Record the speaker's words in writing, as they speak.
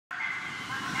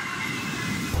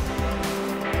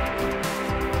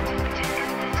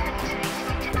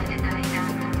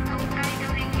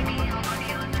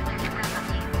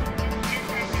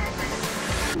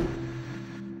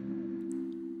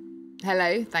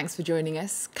Hello, thanks for joining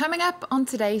us. Coming up on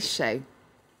today's show.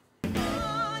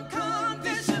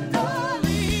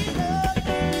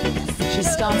 She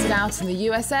started out in the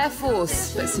US Air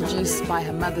Force, but seduced by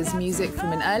her mother's music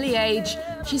from an early age,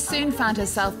 she soon found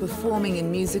herself performing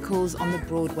in musicals on the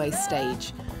Broadway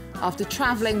stage. After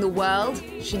travelling the world,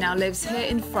 she now lives here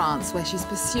in France, where she's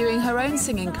pursuing her own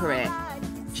singing career.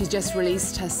 She's just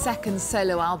released her second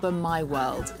solo album, My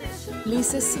World. Nina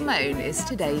Simone is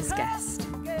today's guest.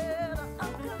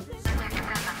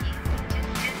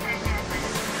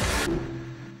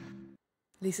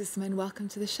 Nina Simone, welcome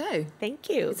to the show. Thank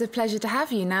you. It's a pleasure to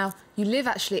have you. Now, you live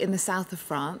actually in the south of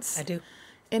France. I do.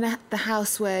 In the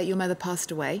house where your mother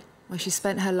passed away, where she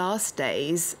spent her last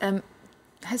days.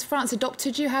 Has France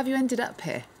adopted you? How have you ended up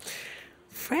here?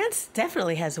 France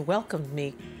definitely has welcomed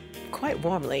me quite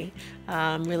warmly.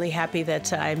 I'm really happy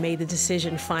that I made the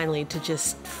decision finally to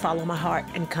just follow my heart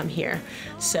and come here.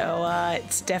 So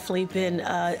it's definitely been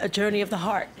a journey of the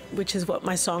heart, which is what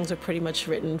my songs are pretty much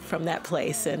written from that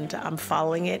place. And I'm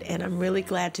following it, and I'm really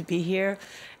glad to be here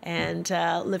and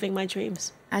living my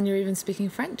dreams. And you're even speaking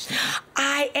French now.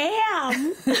 I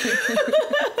am!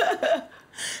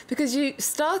 Because you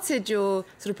started your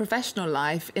sort of professional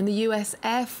life in the US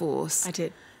Air Force. I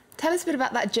did. Tell us a bit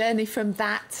about that journey from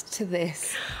that to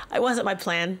this. It wasn't my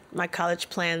plan. My college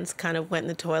plans kind of went in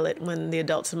the toilet when the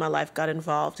adults in my life got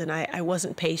involved, and I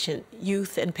wasn't patient.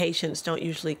 Youth and patience don't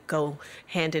usually go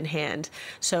hand in hand.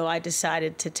 So I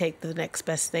decided to take the next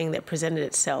best thing that presented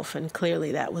itself, and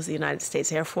clearly that was the United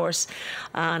States Air Force.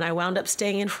 And I wound up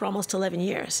staying in for almost 11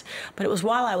 years. But it was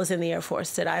while I was in the Air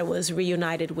Force that I was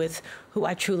reunited with who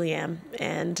I truly am,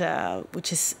 and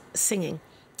which is singing.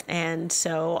 And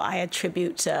so I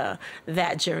attribute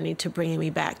that journey to bringing me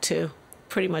back to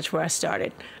pretty much where I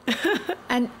started.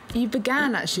 And you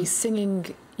began actually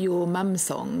singing your mum's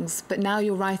songs, but now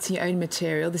you're writing your own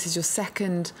material. This is your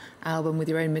second album with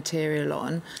your own material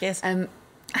on. Yes.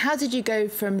 How did you go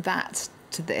from that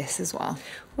to this as well?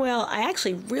 Well, I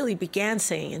actually really began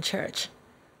singing in church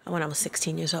when I was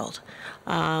 16 years old.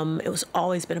 It was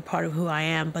always been a part of who I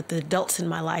am, but the adults in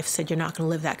my life said, you're not going to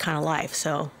live that kind of life,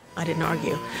 so I didn't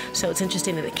argue. So it's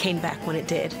interesting that it came back when it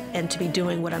did, and to be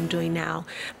doing what I'm doing now,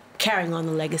 carrying on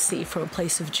the legacy from a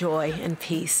place of joy and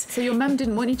peace. So your mum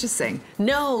didn't want you to sing?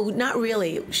 No, not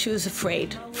really. She was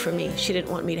afraid for me. She didn't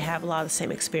want me to have a lot of the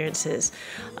same experiences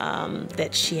that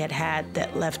she had had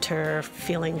that left her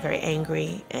feeling very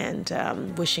angry and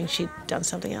wishing she'd done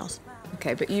something else.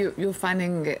 Okay, but you're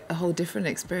finding it a whole different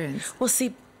experience. Well,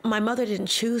 see, my mother didn't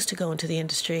choose to go into the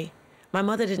industry. My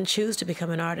mother didn't choose to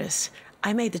become an artist.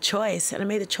 I made the choice, and I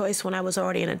made the choice when I was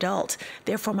already an adult.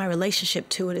 Therefore, my relationship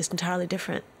to it is entirely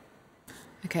different.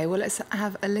 Okay, well, let's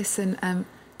have a listen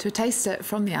to a taster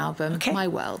from the album, Okay. My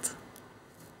World.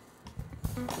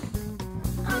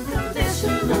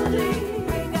 Unconditionally,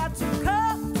 we got to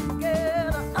come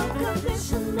together.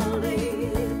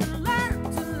 Unconditionally, learn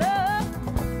to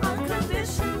love.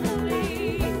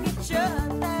 Unconditionally, each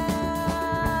other.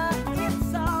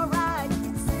 It's alright,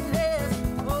 it's this.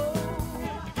 Oh,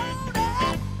 hold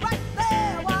it right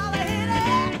there while I hit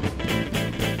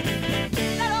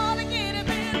it. Not only get it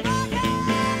been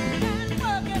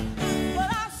working, but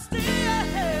I still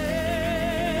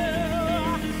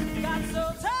got so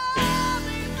tired.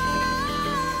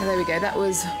 There we go. That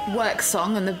was Work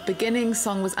Song, and the beginning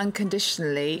song was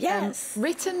Unconditionally. Yes.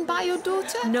 Written by your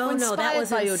daughter? No, Or no, that inspired was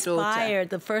by your daughter? inspired.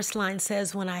 The first line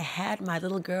says, when I had my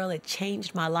little girl, it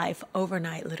changed my life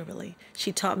overnight, literally.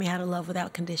 She taught me how to love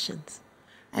without conditions.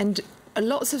 And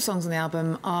lots of songs on the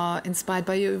album are inspired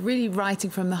by you, really writing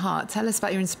from the heart. Tell us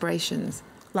about your inspirations.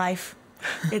 Life,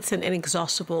 it's an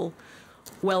inexhaustible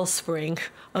wellspring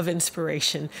of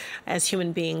inspiration. As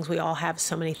human beings, we all have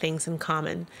so many things in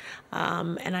common.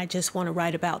 And I just want to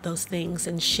write about those things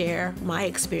and share my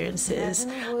experiences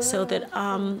so that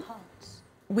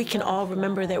we can all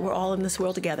remember that we're all in this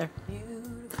world together.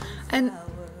 And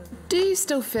do you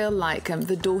still feel like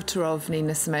the daughter of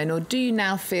Nina Simone, or do you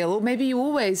now feel, or maybe you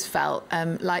always felt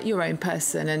like your own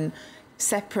person and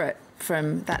separate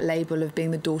from that label of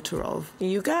being the daughter of?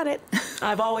 You got it.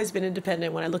 I've always been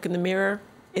independent. When I look in the mirror,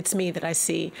 it's me that I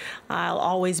see. I'll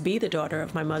always be the daughter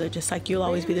of my mother, just like you'll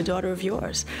always be the daughter of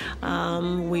yours.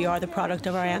 We are the product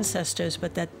of our ancestors,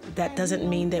 but that doesn't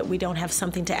mean that we don't have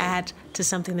something to add to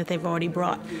something that they've already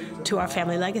brought to our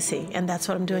family legacy. And that's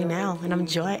what I'm doing now, and I'm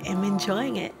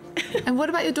enjoying it. And what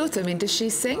about your daughter? I mean, does she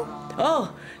sing?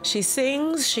 Oh, she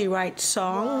sings, she writes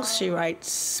songs, she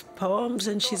writes poems,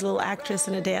 and she's a little actress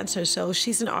and a dancer, so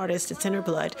she's an artist. It's in her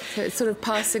blood. So it's sort of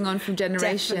passing on from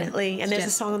generation. Definitely. And there's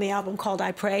a song on the album called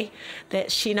I Pray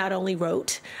that she not only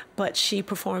wrote, but she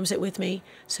performs it with me.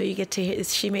 So you get to hear,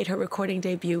 she made her recording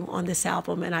debut on this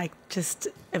album, and I just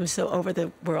am so over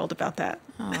the world about that.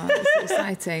 Oh, that's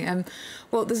exciting.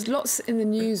 Well, there's lots in the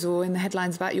news or in the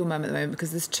headlines about your mum at the moment, because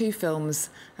there's two films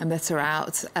that are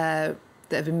out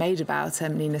that have been made about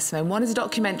Nina Simone. One is a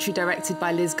documentary directed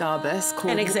by Liz Garbus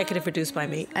called... And executive produced by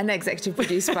me. And executive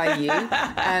produced by you.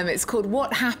 It's called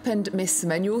What Happened, Miss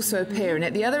Simone. You also appear in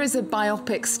it. The other is a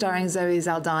biopic starring Zoe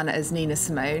Saldana as Nina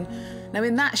Simone. Now,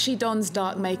 in that, she dons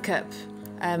dark makeup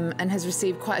and has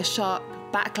received quite a sharp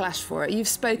backlash for it. You've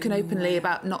spoken openly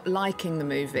about not liking the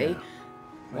movie.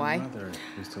 Why? My mother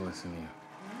used to listen to you.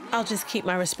 I'll just keep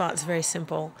my response very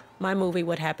simple. My movie,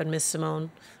 What Happened, Miss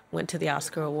Simone, went to the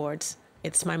Oscar Awards.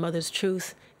 It's my mother's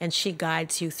truth, and she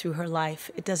guides you through her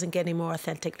life. It doesn't get any more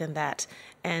authentic than that.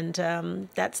 And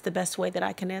that's the best way that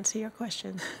I can answer your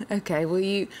question. OK, well,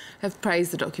 you have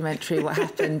praised the documentary, What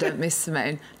Happened, Miss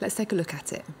Simone. Let's take a look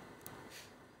at it.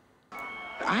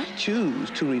 I choose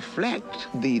to reflect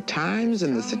the times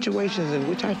and the situations in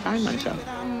which I find myself.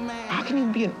 How can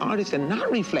you be an artist and not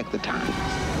reflect the times?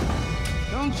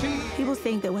 People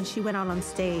think that when she went out on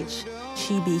stage,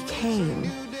 she became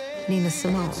Nina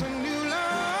Simone.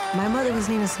 My mother was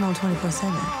Nina Simone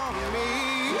 24/7.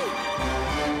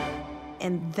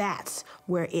 And that's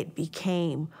where it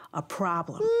became a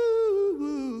problem.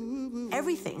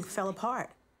 Everything fell apart.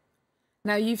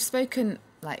 Now, you've spoken,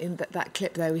 like in that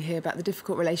clip there, we hear about the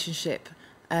difficult relationship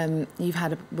you've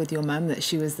had with your mum, that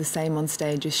she was the same on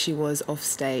stage as she was off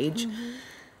stage. Mm-hmm.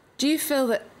 Do you feel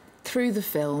that through the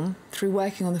film, through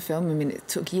working on the film, I mean, it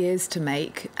took years to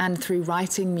make, and through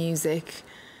writing music,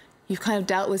 you've kind of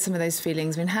dealt with some of those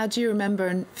feelings? I mean, how do you remember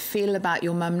and feel about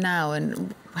your mum now,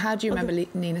 and how do you remember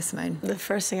Nina Simone? The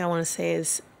first thing I want to say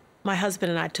is my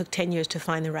husband and I took 10 years to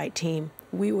find the right team.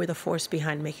 We were the force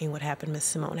behind making What Happened, Miss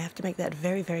Simone. I have to make that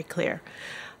very, very clear.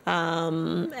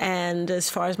 And as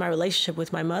far as my relationship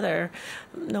with my mother,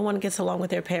 no one gets along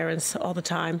with their parents all the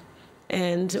time.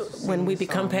 And when we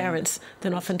become parents,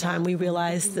 then oftentimes we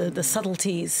realize the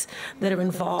subtleties that are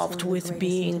involved with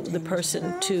being the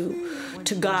person to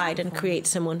guide and create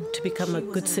someone to become a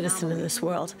good citizen in this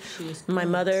world. My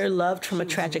mother loved from a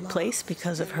tragic place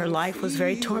because of her life was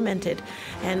very tormented.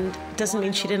 And it doesn't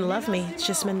mean she didn't love me. It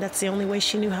just meant that's the only way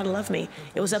she knew how to love me.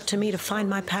 It was up to me to find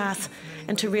my path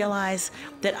and to realize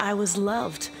that I was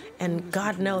loved. And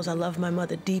God knows I love my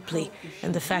mother deeply.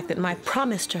 And the fact that my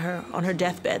promise to her on her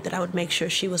deathbed that I would make sure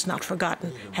she was not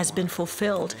forgotten has been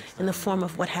fulfilled in the form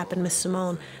of What Happened, Miss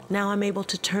Simone. Now I'm able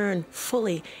to turn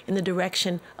fully in the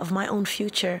direction of my own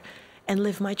future and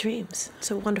live my dreams.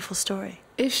 It's a wonderful story.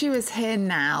 If she was here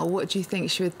now, what do you think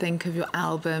she would think of your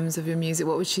albums, of your music?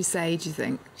 What would she say, do you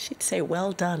think? She'd say,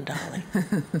 well done, darling.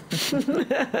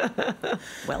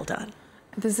 Well done.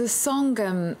 There's a song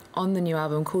on the new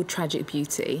album called Tragic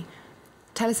Beauty.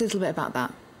 Tell us a little bit about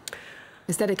that.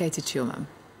 It's dedicated to your mum.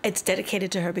 It's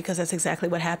dedicated to her because that's exactly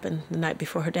what happened the night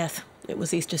before her death. It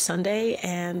was Easter Sunday,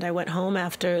 and I went home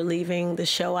after leaving the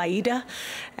show Aida,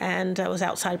 and I was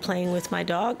outside playing with my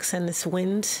dogs, and this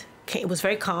wind came. It was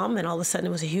very calm, and all of a sudden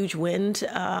it was a huge wind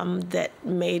that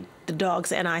made the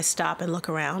dogs and I stop and look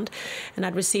around. And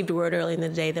I'd received a word early in the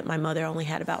day that my mother only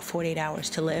had about 48 hours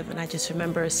to live, and I just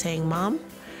remember saying, Mom,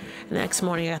 and the next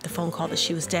morning I got the phone call that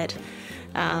she was dead.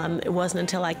 It wasn't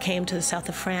until I came to the south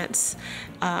of France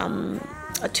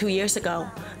 2 years ago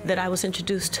that I was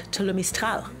introduced to Le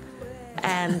Mistral.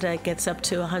 And it gets up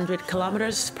to 100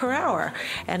 kilometers per hour.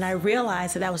 And I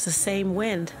realized that that was the same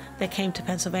wind that came to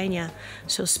Pennsylvania.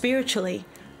 So spiritually,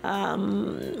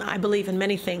 I believe in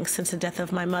many things since the death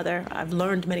of my mother. I've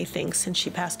learned many things since she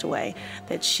passed away,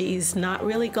 that she's not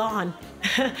really gone.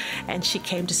 And she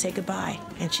came to say goodbye,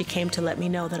 and she came to let me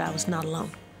know that I was not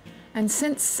alone. And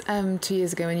since 2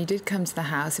 years ago when you did come to the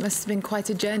house, it must have been quite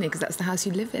a journey, because that's the house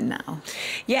you live in now.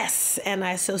 Yes, and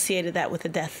I associated that with the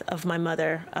death of my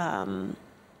mother.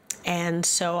 And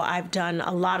so I've done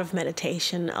a lot of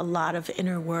meditation, a lot of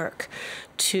inner work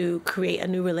to create a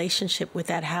new relationship with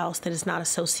that house that is not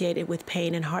associated with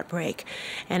pain and heartbreak.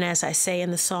 And as I say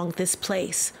in the song, This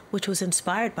Place, which was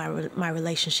inspired by my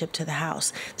relationship to the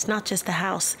house, it's not just the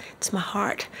house, it's my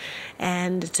heart.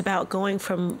 And it's about going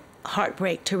from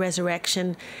heartbreak to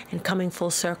resurrection and coming full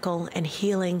circle and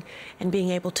healing and being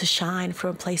able to shine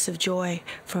from a place of joy,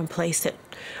 from a place that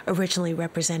originally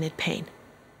represented pain.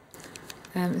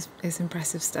 It's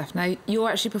impressive stuff. Now, you're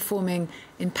actually performing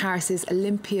in Paris's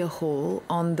Olympia Hall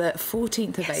on the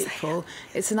 14th of April.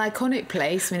 It's an iconic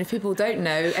place. I mean, if people don't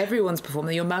know, everyone's performed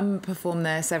there. Your mum performed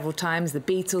there several times. The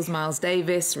Beatles, Miles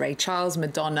Davis, Ray Charles,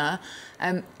 Madonna.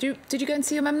 Did you go and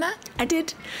see your mum there? I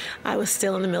did. I was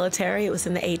still in the military. It was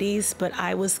in the 80s, but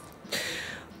I was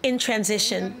in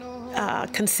transition,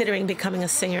 considering becoming a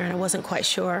singer, and I wasn't quite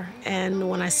sure. And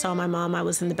when I saw my mom, I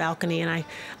was in the balcony, and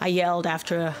I yelled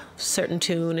after a certain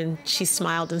tune, and she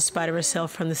smiled in spite of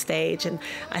herself from the stage. And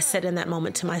I said in that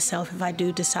moment to myself, if I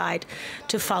do decide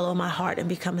to follow my heart and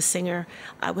become a singer,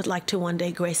 I would like to one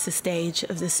day grace the stage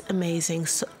of this amazing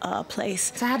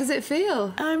place. So how does it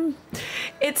feel?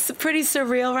 It's pretty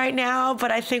surreal right now,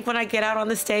 but I think when I get out on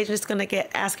the stage, I'm just going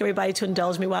to ask everybody to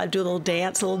indulge me while I do a little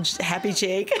dance, a little happy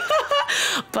jig.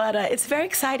 But it's very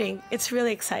exciting. It's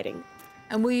really exciting.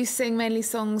 And will you sing mainly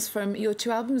songs from your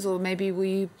 2 albums, or maybe will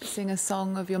you sing a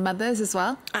song of your mother's as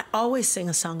well? I always sing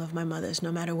a song of my mother's,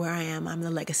 no matter where I am. I'm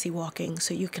the legacy walking,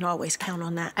 so you can always count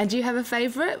on that. And do you have a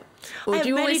favourite? Or I have do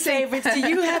you many always sing... favorites. Do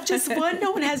you have just one?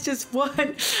 No one has just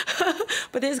one.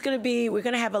 But we're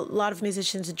going to have a lot of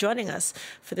musicians joining us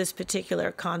for this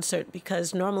particular concert,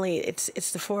 because normally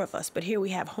it's the 4 of us. But here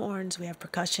we have horns, we have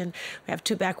percussion, we have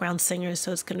 2 background singers,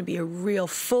 so it's going to be a real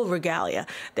full regalia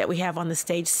that we have on the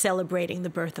stage celebrating the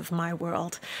birth of my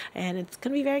world. And it's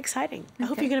going to be very exciting. I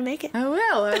hope you're going to make it. I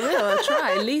will. I'll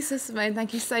try. Lisa Simone,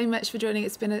 thank you so much for joining.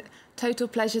 It's been a total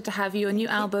pleasure to have you. Your new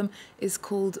album is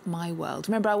called My World.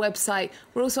 Remember our website.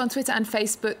 We're also on Twitter and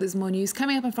Facebook. There's more news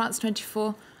coming up on France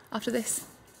 24 after this.